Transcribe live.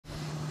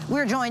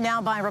We're joined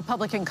now by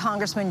Republican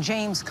Congressman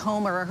James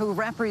Comer, who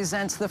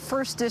represents the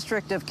 1st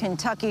District of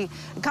Kentucky.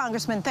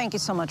 Congressman, thank you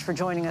so much for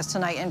joining us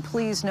tonight, and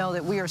please know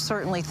that we are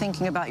certainly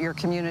thinking about your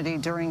community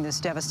during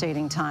this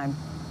devastating time.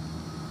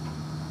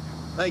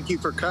 Thank you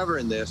for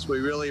covering this.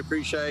 We really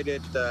appreciate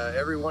it.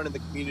 Everyone in the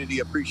community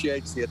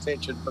appreciates the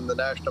attention from the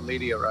national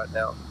media right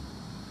now.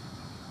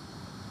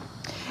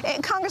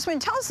 Congressman,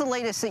 tell us the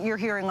latest that you're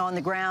hearing on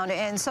the ground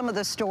and some of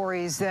the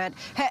stories that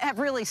have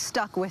really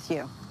stuck with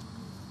you.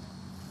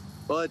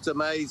 Well, it's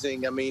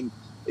amazing. I mean,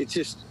 it's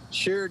just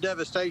sheer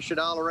devastation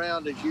all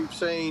around, as you've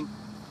seen.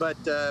 But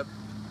the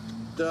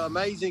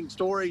amazing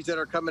stories that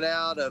are coming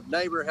out of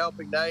neighbor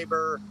helping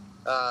neighbor,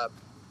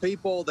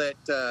 people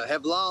that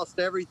have lost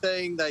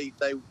everything. They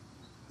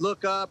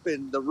look up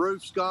and the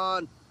roof's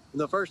gone. And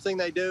the first thing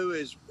they do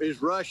is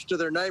rush to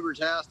their neighbor's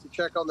house to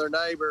check on their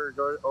neighbor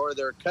or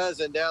their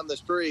cousin down the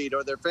street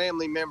or their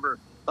family member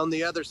on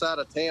the other side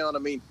of town. I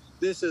mean,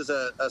 this is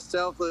a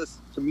selfless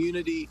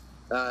community.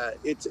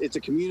 It's a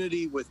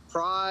community with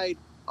pride.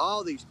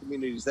 All these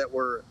communities that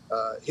were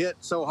hit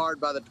so hard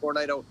by the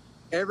tornado,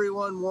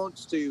 everyone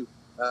wants to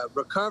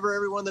recover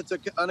everyone that's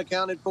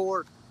unaccounted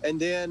for, and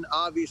then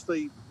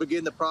obviously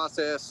begin the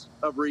process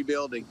of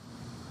rebuilding.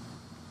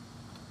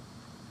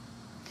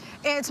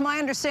 It's my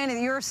understanding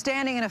that you're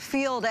standing in a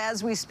field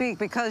as we speak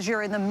because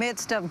you're in the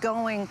midst of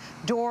going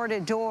door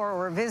to door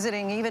or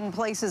visiting even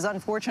places,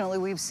 unfortunately,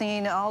 we've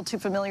seen all too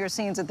familiar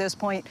scenes at this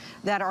point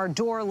that are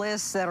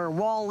doorless, that are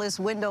wall-less,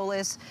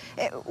 windowless.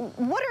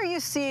 What are you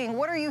seeing?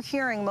 What are you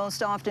hearing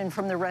most often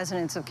from the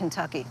residents of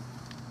Kentucky?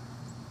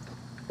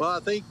 Well,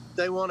 I think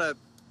they want to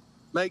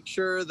make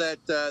sure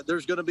that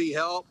there's going to be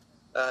help.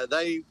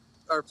 They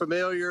are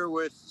familiar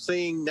with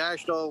seeing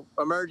national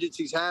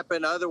emergencies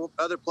happen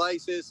other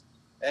places.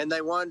 And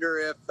they wonder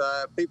if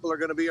people are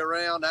going to be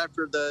around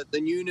after the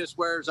newness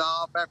wears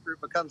off, after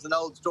it becomes an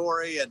old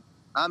story. And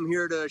I'm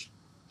here to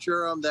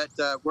assure them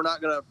that we're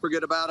not going to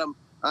forget about them.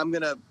 I'm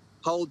going to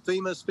hold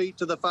FEMA's feet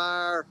to the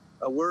fire.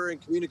 We're in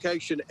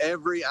communication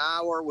every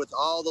hour with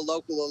all the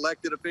local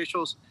elected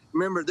officials.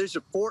 Remember, there's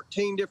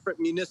 14 different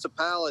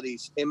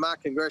municipalities in my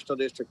congressional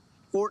district,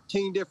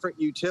 14 different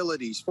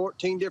utilities,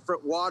 14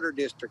 different water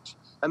districts.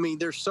 I mean,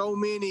 there's so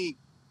many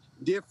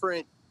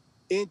different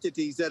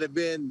entities that have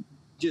been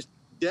just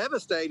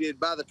devastated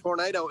by the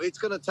tornado. It's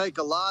going to take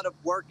a lot of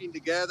working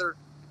together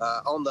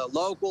on the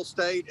local,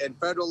 state, and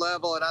federal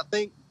level. And I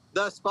think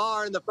thus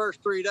far in the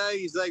first 3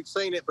 days, they've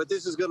seen it. But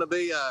this is going to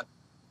be a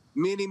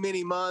many,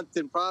 many month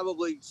and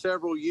probably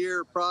several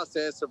year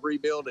process of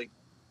rebuilding.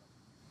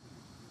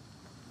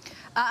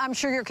 I'm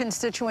sure your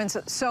constituents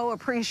so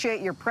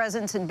appreciate your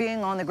presence and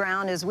being on the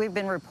ground. As we've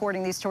been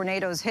reporting, these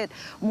tornadoes hit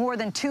more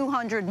than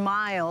 200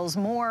 miles,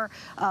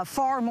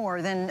 far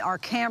more than our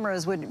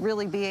cameras would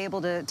really be able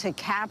to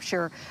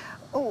capture.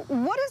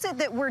 What is it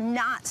that we're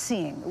not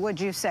seeing, would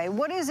you say?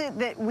 What is it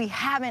that we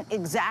haven't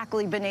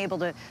exactly been able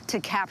to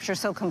capture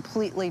so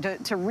completely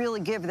to really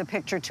give the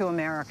picture to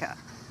America?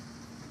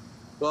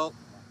 Well,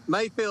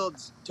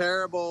 Mayfield's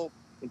terrible,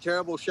 in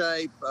terrible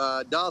shape.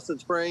 Dawson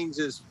Springs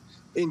is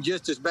in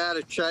just as bad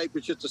a shape.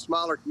 It's just a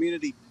smaller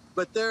community.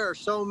 But there are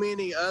so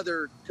many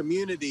other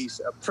communities,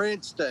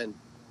 Princeton,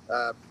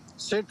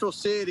 Central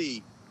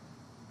City.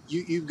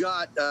 You've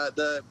got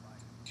the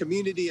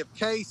community of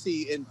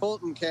Casey in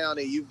Fulton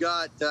County. You've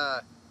got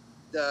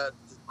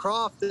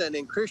Crofton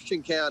in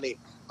Christian County.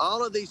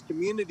 All of these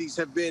communities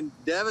have been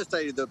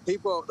devastated.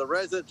 The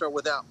residents are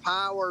without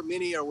power.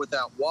 Many are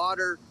without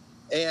water.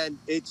 And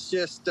it's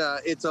just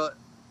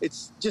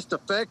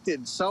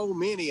affected so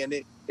many. And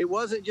it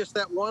wasn't just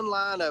that one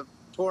line of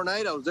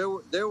tornadoes.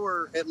 There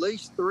were at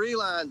least 3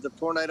 lines of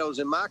tornadoes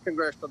in my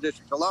congressional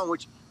district alone,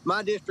 which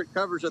my district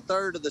covers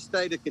 1/3 of the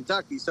state of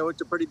Kentucky, so it's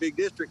a pretty big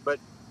district. But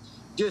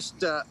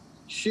just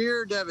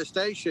sheer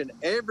devastation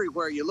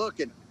everywhere you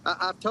look. And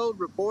I've told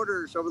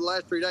reporters over the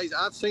last 3 days,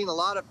 I've seen a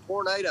lot of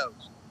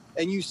tornadoes.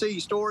 And you see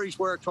stories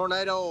where a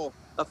tornado will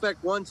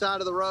affect one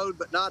side of the road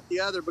but not the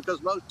other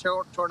because most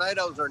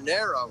tornadoes are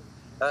narrow.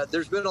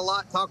 There's been a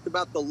lot talked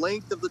about the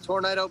length of the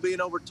tornado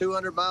being over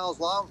 200 miles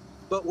long,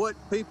 but what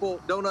people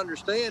don't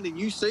understand, and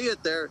you see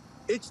it there,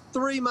 it's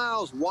 3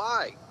 miles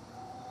wide.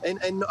 And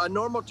a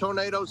normal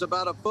tornado is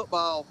about a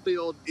football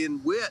field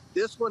in width.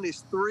 This one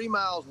is 3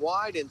 miles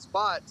wide in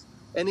spots,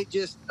 and it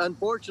just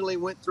unfortunately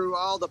went through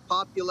all the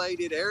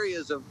populated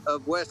areas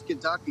of West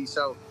Kentucky.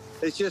 So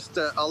it's just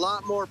a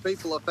lot more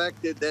people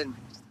affected than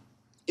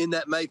in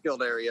that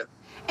Mayfield area.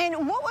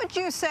 And what would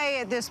you say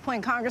at this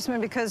point,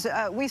 Congressman, because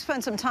we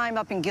spent some time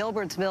up in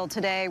Gilbertsville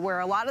today where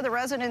a lot of the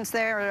residents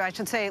there, or I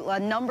should say a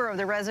number of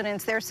the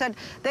residents there, said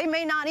they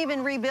may not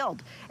even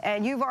rebuild.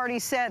 And you've already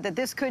said that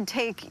this could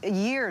take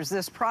years.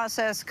 This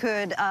process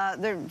could,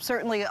 there's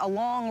certainly a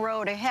long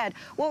road ahead.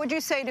 What would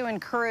you say to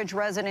encourage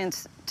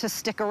residents to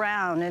stick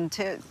around and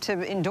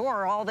to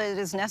endure all that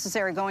is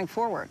necessary going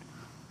forward?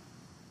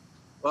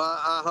 Well,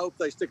 I hope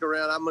they stick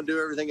around. I'm going to do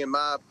everything in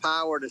my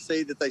power to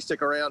see that they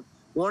stick around.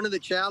 One of the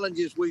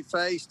challenges we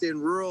faced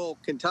in rural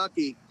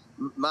Kentucky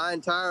my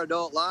entire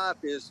adult life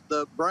is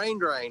the brain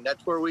drain.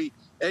 That's where we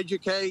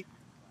educate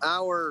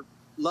our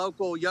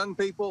local young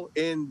people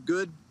in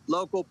good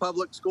local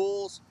public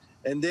schools.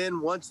 And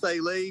then once they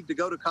leave to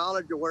go to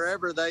college or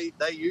wherever, they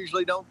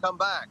usually don't come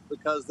back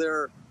because there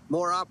are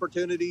more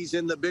opportunities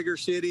in the bigger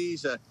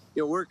cities.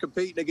 We're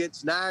competing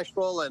against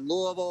Nashville and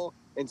Louisville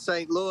and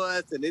St.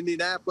 Louis and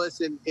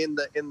Indianapolis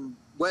in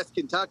West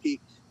Kentucky.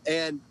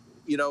 And,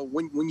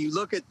 when you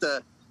look at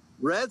the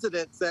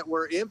residents that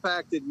were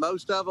impacted,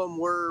 most of them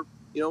were,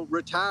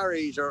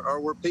 retirees or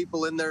were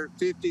people in their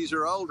 50s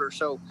or older.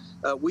 So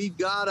we've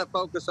got to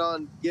focus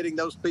on getting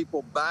those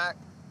people back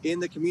in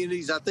the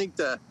communities. I think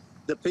the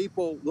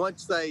people,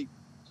 once they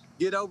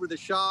get over the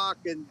shock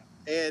and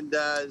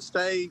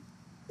stay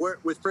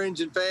with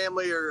friends and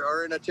family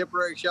or in a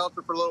temporary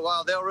shelter for a little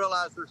while, they'll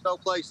realize there's no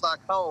place like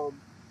home,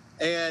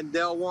 and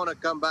they'll want to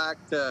come back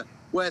to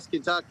West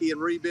Kentucky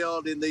and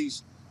rebuild in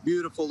these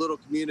beautiful little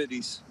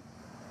communities.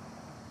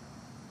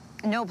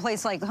 No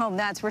place like home,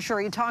 that's for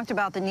sure. You talked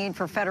about the need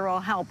for federal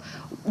help.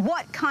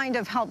 What kind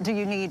of help do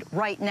you need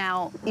right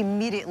now,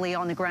 immediately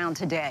on the ground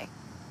today?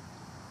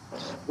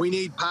 We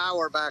need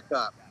power back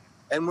up.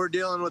 And we're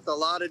dealing with a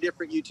lot of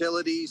different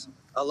utilities.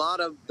 A lot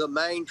of the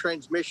main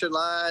transmission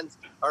lines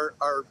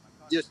are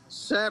just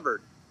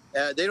severed.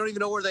 They don't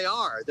even know where they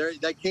are.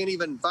 They can't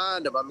even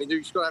find them. I mean, they're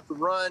just going to have to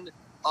run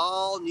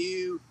all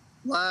new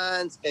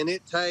lines, and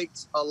it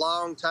takes a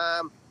long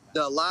time.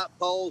 The light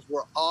poles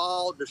were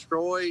all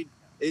destroyed.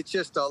 It's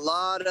just a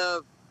lot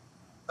of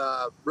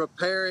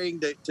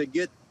repairing to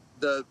get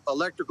the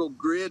electrical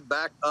grid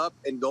back up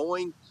and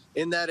going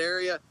in that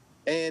area.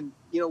 And,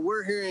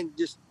 we're hearing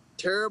just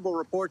terrible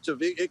reports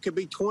of it could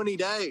be 20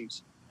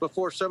 days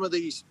before some of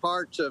these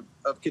parts of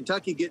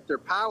Kentucky get their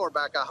power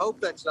back. I hope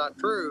that's not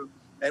true.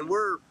 And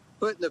we're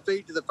putting the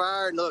feet to the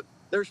fire. And look,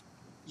 there's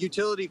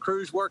utility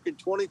crews working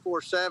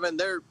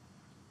 24/7.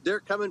 They're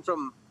coming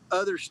from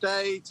other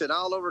states and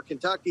all over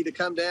Kentucky to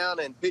come down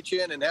and pitch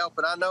in and help.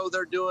 And I know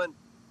they're doing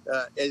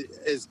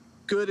as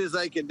good as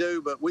they can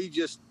do, but we've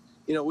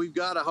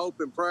got to hope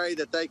and pray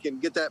that they can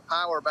get that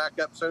power back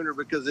up sooner,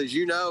 because as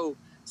you know,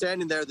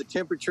 standing there, the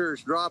temperature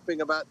is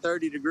dropping about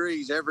 30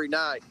 degrees every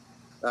night.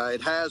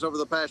 It has over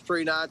the past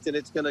 3 nights, and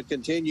it's going to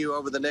continue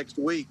over the next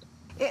week.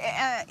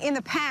 In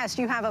the past,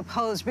 you have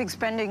opposed big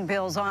spending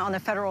bills on the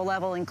federal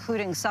level,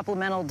 including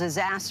supplemental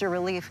disaster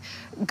relief.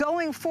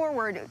 Going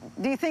forward,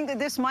 do you think that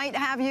this might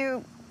have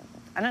you,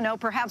 I don't know,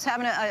 perhaps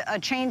having a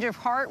change of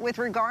heart with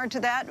regard to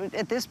that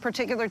at this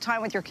particular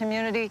time with your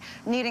community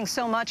needing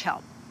so much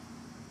help?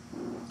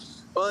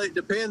 Well, it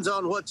depends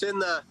on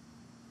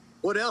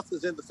what else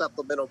is in the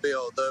supplemental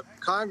bill. The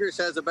Congress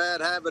has a bad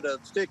habit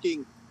of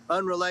sticking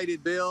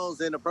unrelated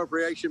bills in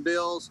appropriation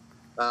bills.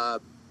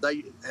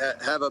 They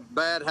have a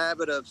bad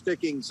habit of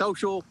sticking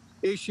social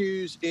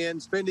issues in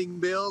spending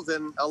bills,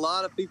 and a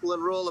lot of people in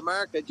rural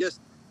America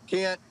just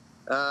can't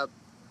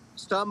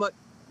stomach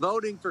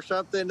voting for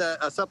something,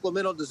 a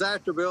supplemental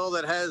disaster bill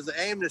that has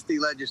amnesty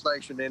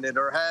legislation in it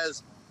or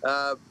has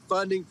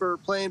funding for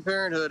Planned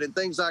Parenthood and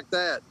things like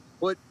that.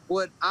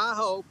 What I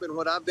hope and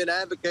what I've been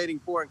advocating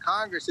for in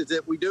Congress is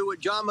that we do what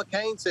John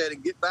McCain said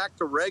and get back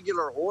to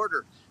regular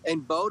order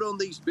and vote on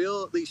these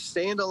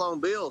standalone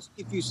bills.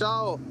 If you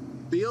saw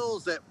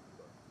bills that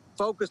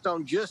focused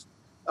on just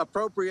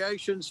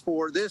appropriations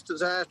for this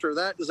disaster,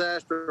 that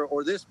disaster,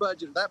 or this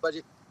budget, or that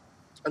budget,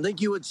 I think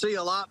you would see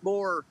a lot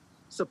more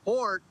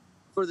support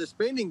for the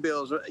spending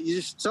bills.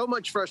 Just so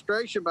much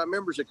frustration by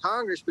members of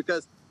Congress,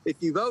 because if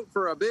you vote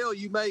for a bill,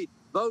 you may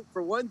vote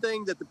for one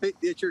thing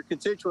that your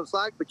constituents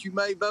like, but you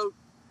may vote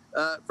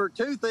for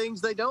 2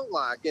 things they don't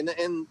like. And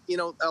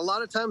a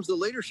lot of times the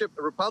leadership,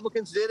 the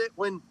Republicans did it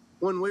when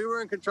we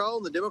were in control,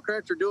 and the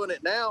Democrats are doing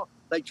it now.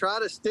 They try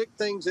to stick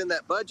things in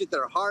that budget that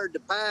are hard to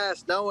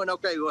pass, knowing,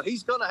 okay, well,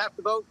 he's going to have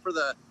to vote for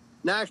the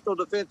National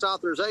Defense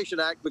Authorization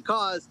Act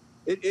because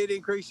it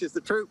increases the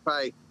troop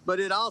pay,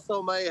 but it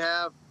also may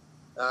have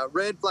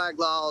red flag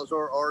laws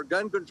or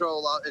gun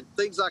control law and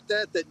things like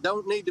that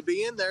don't need to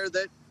be in there,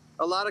 that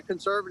a lot of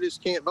conservatives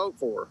can't vote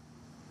for.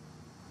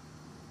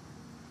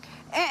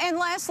 And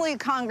lastly,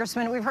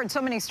 Congressman, we've heard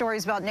so many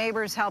stories about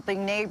neighbors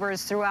helping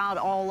neighbors throughout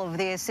all of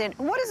this. And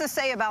what does it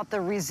say about the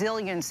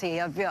resiliency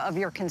of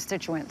your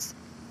constituents?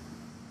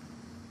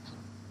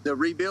 The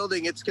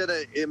rebuilding, it's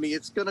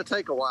gonna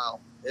take a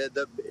while.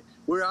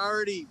 We're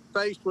already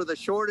faced with a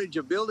shortage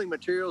of building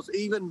materials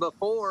even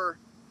before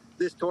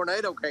this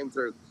tornado came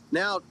through.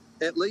 Now,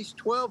 at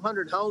least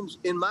 1,200 homes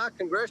in my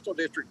congressional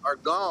district are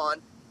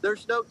gone.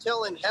 There's no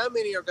telling how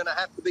many are going to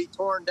have to be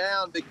torn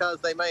down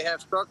because they may have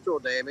structural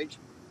damage.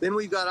 Then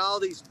we've got all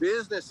these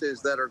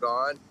businesses that are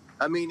gone.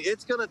 I mean,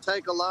 it's going to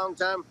take a long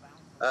time.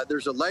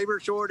 There's a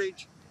labor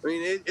shortage. I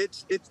mean,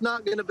 it's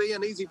not going to be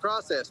an easy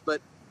process,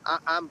 but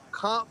I'm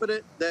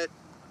confident that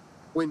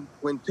when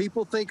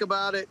people think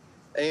about it,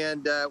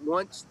 and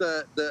once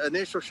the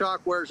initial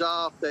shock wears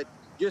off, that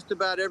just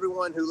about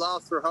everyone who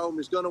lost their home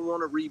is going to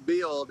want to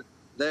rebuild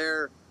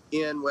there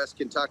in West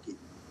Kentucky.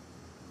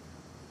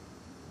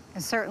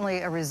 It's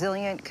certainly a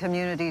resilient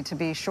community, to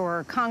be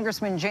sure.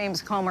 Congressman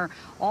James Comer,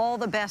 all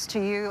the best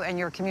to you and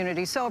your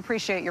community. So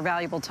appreciate your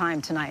valuable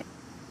time tonight.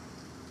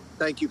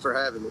 Thank you for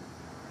having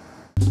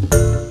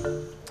me.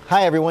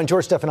 Hi everyone,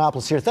 George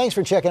Stephanopoulos here. Thanks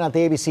for checking out the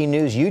ABC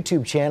News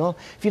YouTube channel.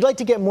 If you'd like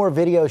to get more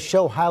videos,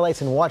 show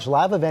highlights, and watch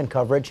live event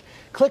coverage,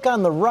 click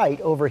on the right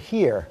over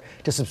here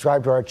to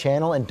subscribe to our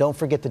channel, and don't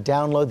forget to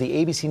download the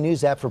ABC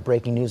News app for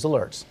breaking news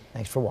alerts.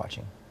 Thanks for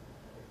watching.